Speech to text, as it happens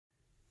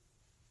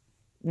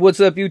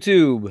What's up,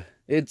 YouTube?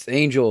 It's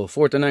Angel,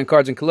 4th and 9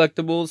 Cards and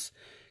Collectibles,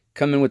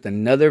 coming with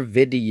another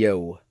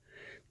video.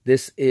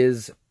 This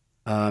is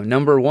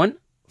number 1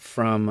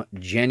 from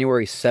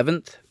January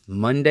 7th,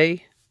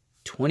 Monday,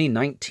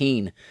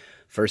 2019.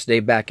 First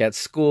day back at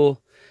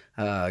school.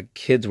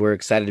 Kids were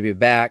excited to be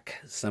back.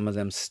 Some of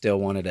them still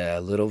wanted a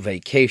little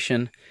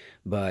vacation,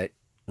 but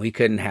we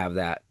couldn't have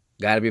that.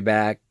 Got to be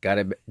back, got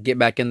to get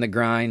back in the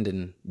grind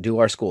and do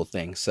our school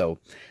thing. So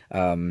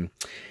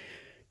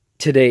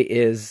today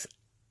is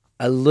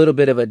a little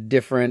bit of a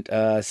different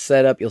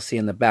setup. You'll see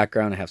in the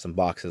background I have some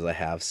boxes, I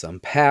have some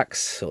packs.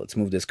 So let's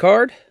move this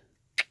card.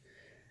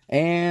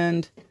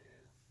 And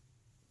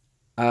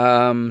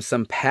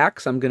some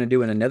packs I'm going to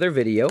do in another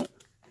video.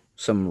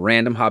 Some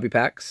random hobby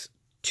packs.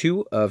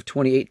 2 of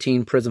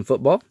 2018 Prizm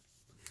football.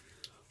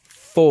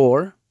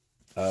 4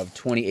 of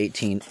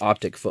 2018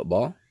 Optic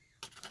football.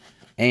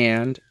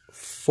 And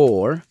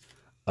 4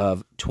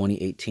 of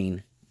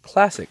 2018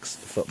 Classics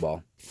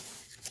football.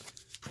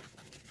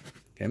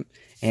 Okay.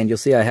 And you'll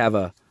see I have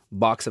a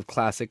box of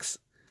Classics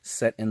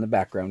set in the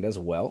background as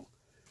well.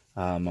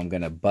 I'm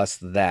going to bust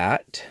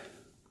that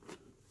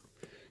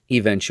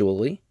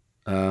eventually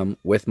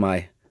with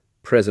my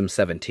Prizm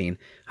 17.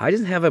 I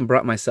just haven't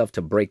brought myself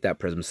to break that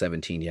Prizm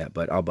 17 yet,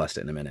 but I'll bust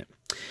it in a minute.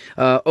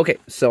 Okay,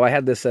 so I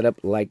had this set up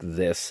like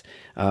this.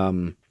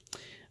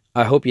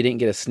 I hope you didn't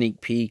get a sneak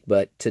peek,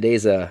 but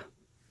today's a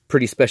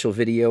pretty special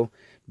video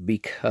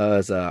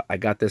because I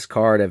got this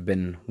card I've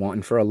been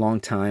wanting for a long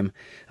time.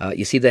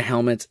 You see the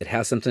helmets. It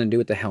has something to do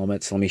with the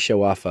helmets. Let me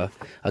show off a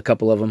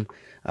couple of them.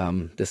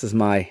 This is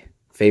my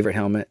favorite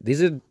helmet.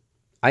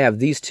 I have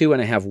these two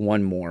and I have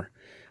one more.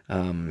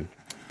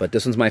 But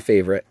this one's my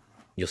favorite.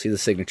 You'll see the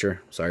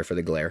signature. Sorry for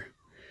the glare.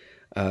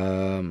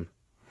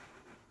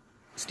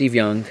 Steve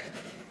Young.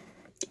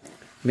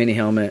 Mini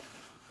helmet.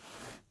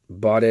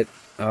 Bought it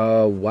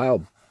a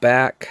while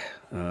back.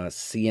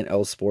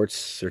 C&L Sports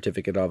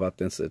Certificate of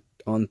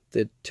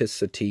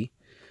Authenticity.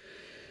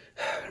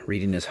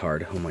 Reading is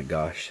hard. Oh my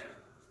gosh.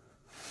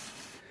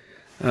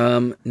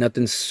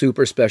 Nothing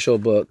super special,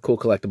 but cool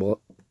collectible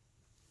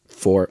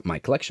for my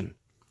collection.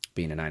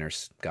 Being a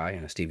Niners guy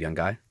and a Steve Young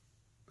guy,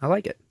 I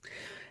like it.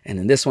 And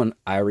then this one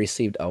I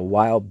received a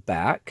while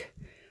back.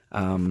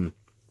 I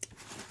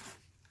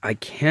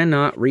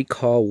cannot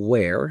recall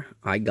where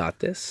I got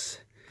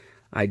this.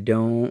 I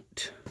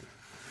don't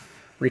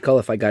recall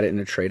if I got it in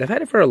a trade. I've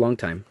had it for a long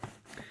time.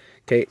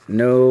 Okay,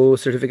 no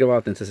certificate of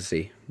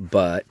authenticity,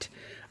 but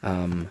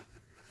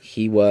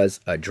he was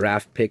a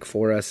draft pick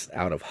for us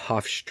out of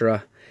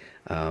Hofstra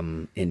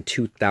in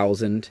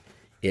 2000.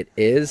 It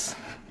is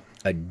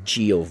a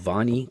Gio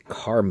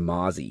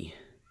Carmazzi.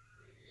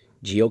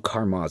 Gio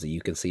Carmazzi,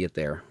 you can see it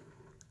there.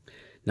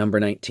 Number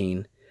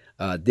 19.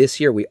 This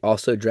year we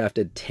also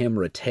drafted Tim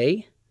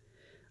Rattay.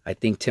 I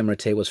think Tim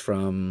Rattay was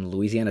from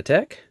Louisiana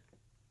Tech.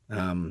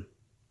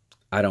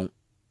 I don't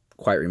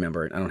quite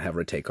remember it. I don't have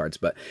Rattay cards,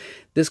 but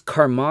this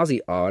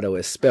Carmazzi auto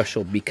is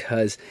special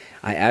because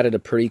I added a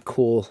pretty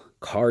cool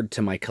card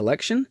to my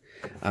collection.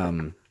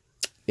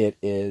 It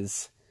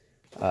is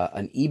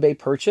an eBay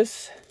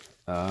purchase.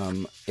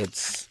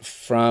 It's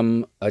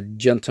from a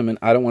gentleman.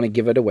 I don't want to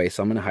give it away,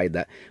 so I'm going to hide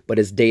that. But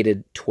it's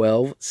dated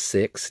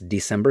 12/6,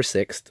 December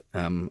 6th.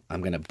 I'm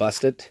going to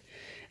bust it,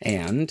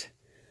 and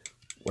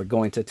we're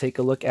going to take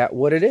a look at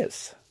what it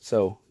is.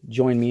 So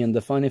join me in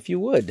the fun if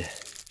you would.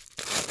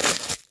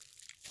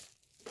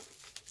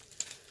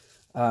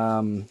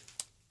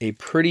 A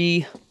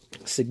pretty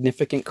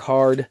significant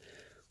card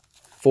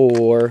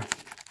for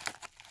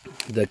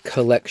the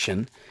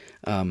collection.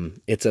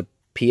 It's a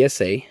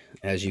PSA,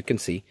 as you can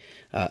see.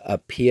 A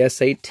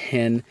PSA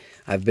 10.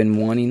 I've been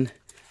wanting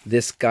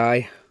this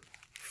guy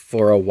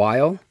for a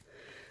while.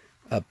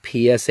 A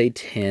PSA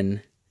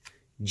 10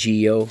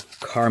 Gio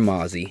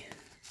Carmazzi.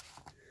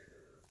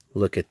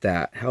 Look at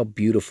that. How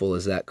beautiful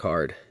is that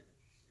card?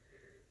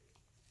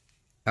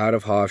 Out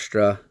of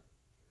Hofstra.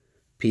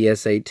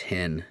 PSA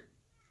 10.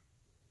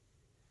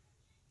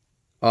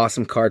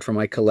 Awesome card for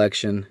my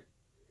collection.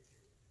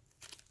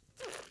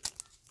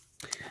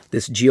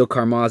 This Gio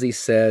Carmazzi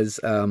says,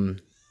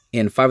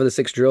 in 5 of the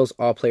 6 drills,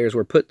 all players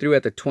were put through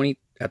at the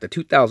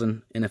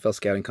 2000 NFL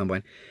Scouting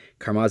Combine.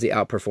 Carmazzi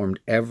outperformed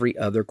every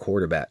other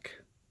quarterback.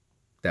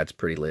 That's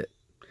pretty lit.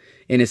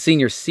 In his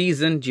senior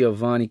season,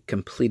 Giovanni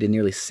completed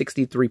nearly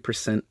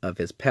 63% of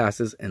his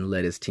passes and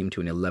led his team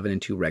to an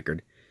 11-2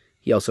 record.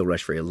 He also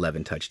rushed for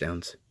 11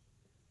 touchdowns.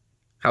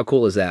 How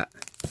cool is that?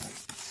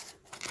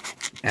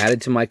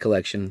 Added to my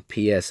collection,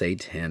 PSA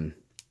 10.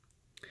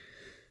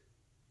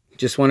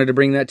 Just wanted to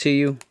bring that to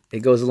you.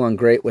 It goes along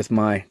great with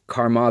my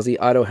Carmazzi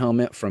auto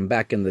helmet from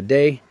back in the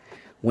day.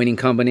 Winning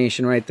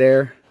combination right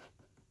there.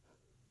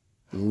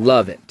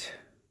 Love it.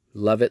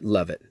 Love it,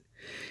 love it.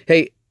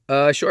 Hey,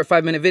 short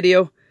 5-minute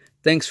video.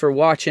 Thanks for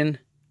watching.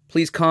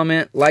 Please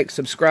comment, like,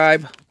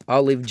 subscribe.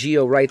 I'll leave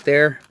Gio right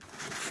there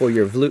for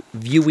your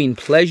viewing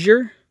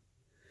pleasure.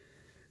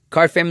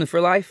 Card family for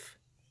life.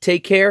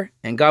 Take care,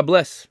 and God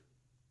bless.